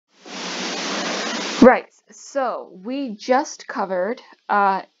Right, so we just covered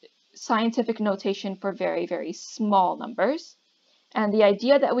scientific notation for very, very small numbers. And the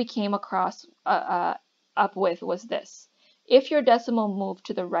idea that we came across up with was this. If your decimal moved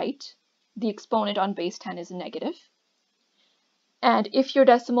to the right, the exponent on base 10 is negative. And if your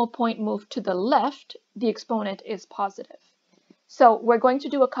decimal point moved to the left, the exponent is positive. So we're going to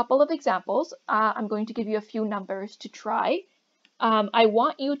do a couple of examples. I'm going to give you a few numbers to try. I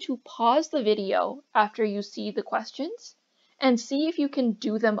want you to pause the video after you see the questions and see if you can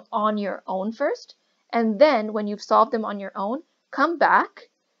do them on your own first. And then when you've solved them on your own, come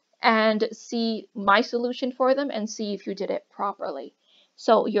back and see my solution for them and see if you did it properly.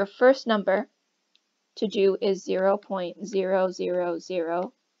 So your first number to do is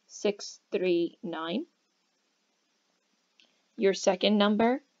 0.000639. Your second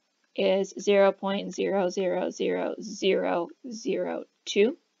number is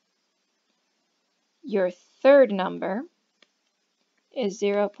 0.000002. Your third number is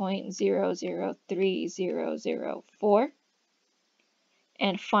 0.003004.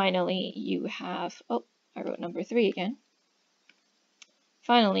 And finally, you have, oh, I wrote number 3 again.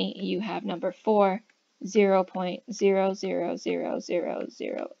 Finally, you have number 4,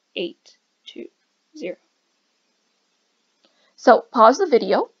 0.00000820. So pause the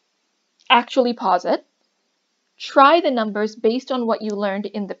video, actually pause it, try the numbers based on what you learned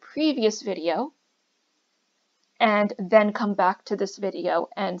in the previous video, and then come back to this video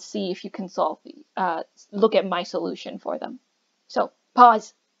and see if you can solve, look at my solution for them. So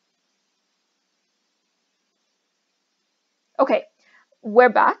pause. Okay, we're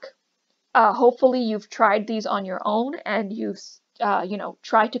back. Hopefully you've tried these on your own and you've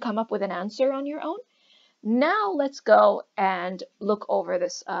tried to come up with an answer on your own. Now let's go and look over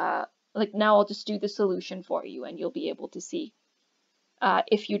this. Now I'll just do the solution for you and you'll be able to see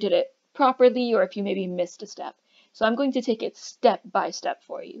if you did it properly or if you maybe missed a step. So I'm going to take it step by step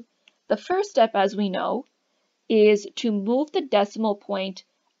for you. The first step, as we know, is to move the decimal point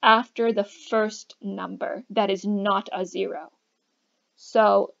after the first number that is not a 0.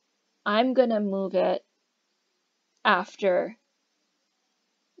 So I'm going to move it after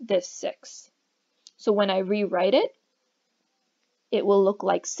this 6. So when I rewrite it, it will look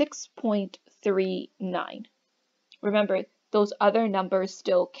like 6.39. Remember, those other numbers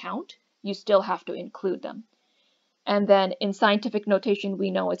still count. You still have to include them. And then in scientific notation,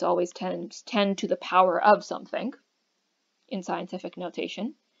 we know it's always 10 to the power of something in scientific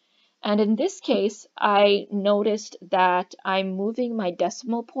notation. And in this case, I noticed that I'm moving my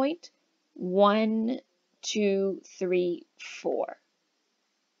decimal point 1, 2, 3, 4.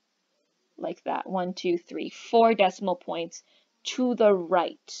 Like that, 1, 2, 3, 4 decimal points to the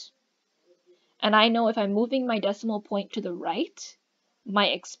right. And I know if I'm moving my decimal point to the right, my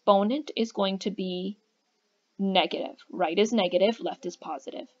exponent is going to be negative. Right is negative, left is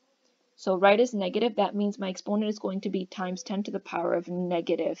positive. So right is negative, that means my exponent is going to be times 10 to the power of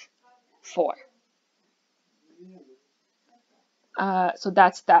negative 4. So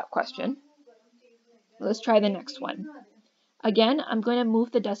that's that question. Let's try the next one. Again, I'm going to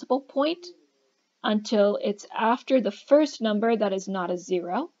move the decimal point until it's after the first number that is not a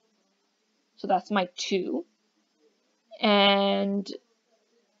 0. So that's my 2. And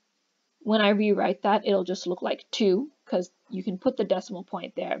when I rewrite that, it'll just look like 2, because you can put the decimal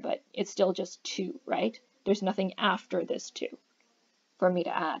point there, but it's still just 2, right? There's nothing after this 2 for me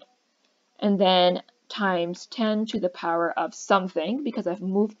to add. And then times 10 to the power of something, because I've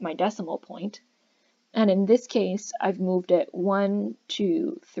moved my decimal point. And in this case, I've moved it 1,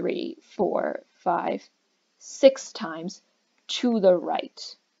 2, 3, 4, 5, 6 times to the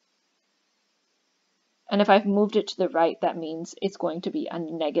right. And if I've moved it to the right, that means it's going to be a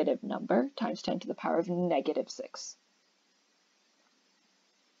negative number, times 10 to the power of negative 6.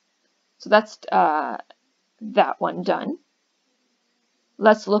 So that's that one done.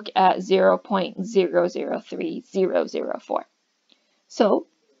 Let's look at 0.003004. So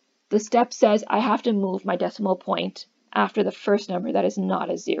the step says I have to move my decimal point after the first number that is not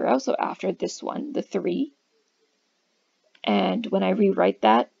a 0, so after this one, the 3. And when I rewrite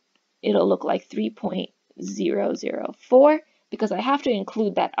that, it'll look like 3.004 because I have to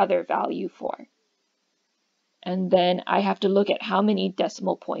include that other value 4. And then I have to look at how many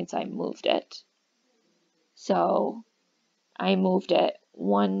decimal points I moved it. So I moved it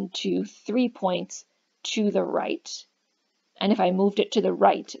 1, 2, 3 points to the right. And if I moved it to the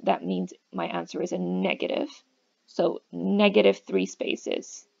right, that means my answer is a negative. So negative 3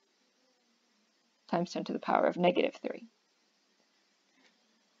 spaces times 10 to the power of negative 3.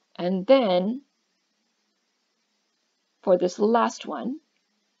 And then for this last one,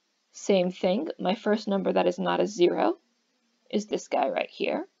 Same thing, my first number that is not a 0 is this guy right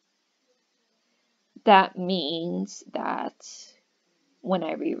here. That means that when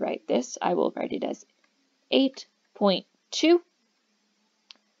I rewrite this, I will write it as 8.2.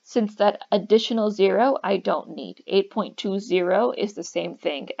 Since that additional 0 I don't need. 8.20 is the same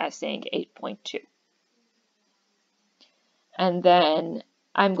thing as saying 8.2. And then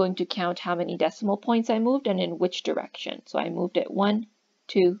I'm going to count how many decimal points I moved and in which direction. So I moved it 1,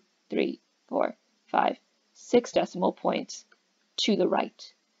 2, 3, 4, 5, 6 decimal points to the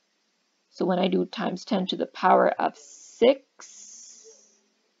right. So when I do times 10 to the power of 6,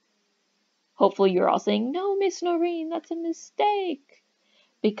 hopefully you're all saying, no, Miss Noreen, that's a mistake.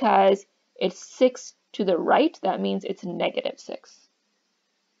 Because it's 6 to the right, that means it's -6.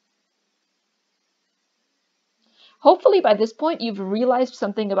 Hopefully by this point you've realized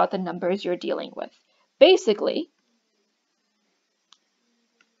something about the numbers you're dealing with. Basically,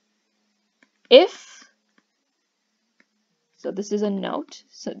 so this is a note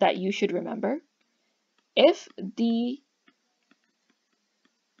so that you should remember, if the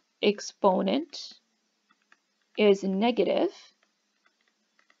exponent is negative,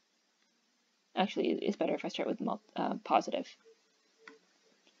 actually it's better if I start with positive.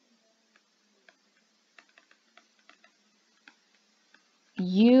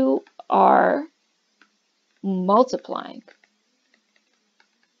 You are multiplying,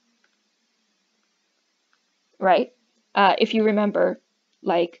 right? If you remember,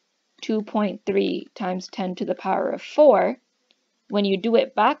 like 2.3 times 10 to the power of 4, when you do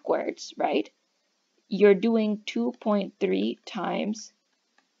it backwards, right, you're doing 2.3 times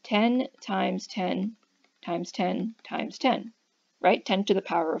 10 times 10 times 10 times 10, right? 10 to the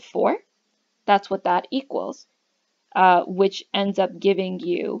power of 4. That's what that equals, which ends up giving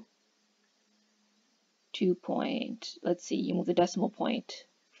you let's see, you move the decimal point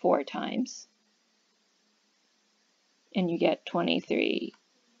 4 times, and you get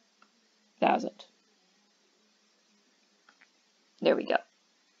 23,000. There we go.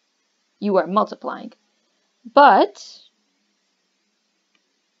 You are multiplying. But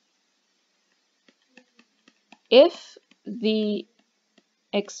if the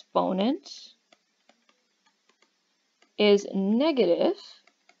exponent is negative,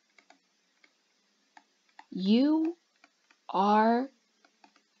 you are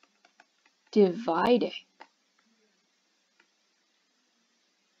dividing.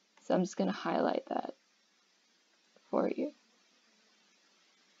 So I'm just going to highlight that for you.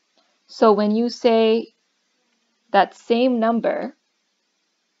 So when you say that same number,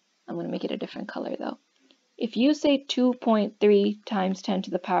 I'm going to make it a different color though. If you say 2.3 times 10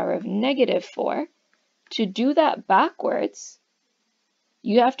 to the power of -4, to do that backwards,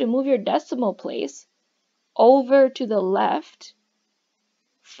 you have to move your decimal place over to the left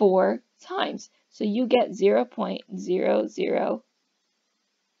 4 times. So you get 0.000,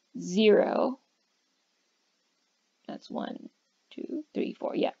 that's 1, 2, 3,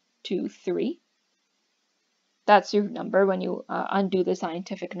 4, yeah, 2, 3. That's your number when you undo the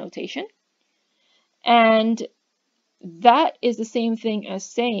scientific notation. And that is the same thing as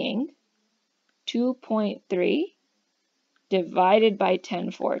saying 2.3 divided by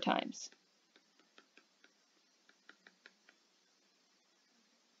 10 4 times.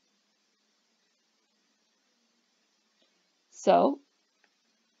 So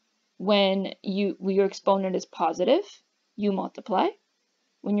when your exponent is positive, you multiply.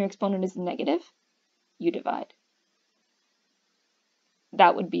 When your exponent is negative, you divide.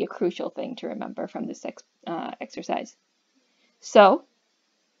 That would be a crucial thing to remember from this exercise. So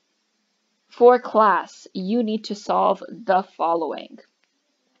for class, you need to solve the following.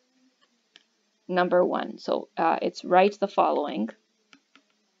 Number 1, so it's write the following.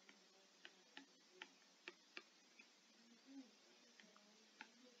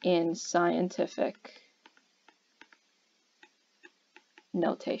 In scientific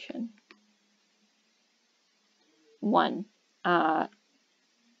notation. 1,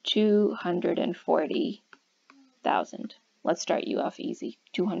 240,000. Let's start you off easy.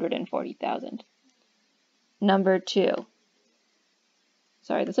 240,000. Number 2.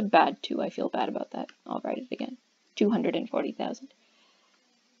 Sorry, that's a bad 2. I feel bad about that. I'll write it again. 240,000.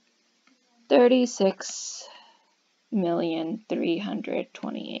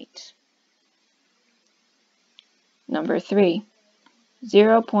 36,328,000. Number 3.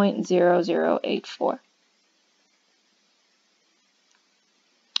 0.0084.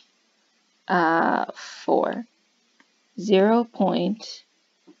 4.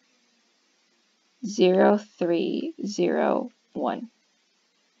 0.0301.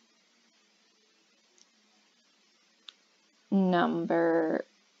 Number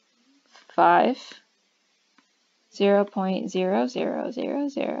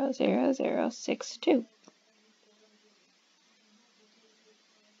 0.00000062.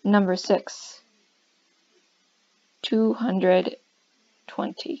 Number 6,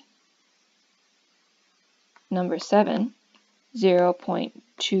 220. Number 7,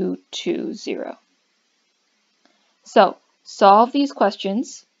 0.220. So solve these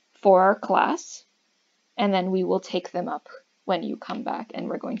questions for our class, and then we will take them up when you come back, and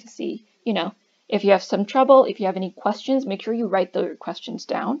we're going to see, if you have some trouble, if you have any questions, make sure you write the questions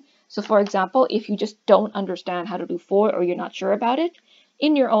down. So for example, if you just don't understand how to do 4 or you're not sure about it,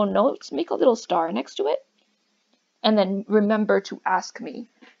 in your own notes, make a little star next to it, and then remember to ask me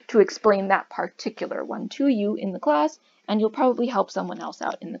to explain that particular one to you in the class, and you'll probably help someone else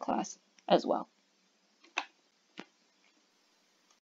out in the class as well.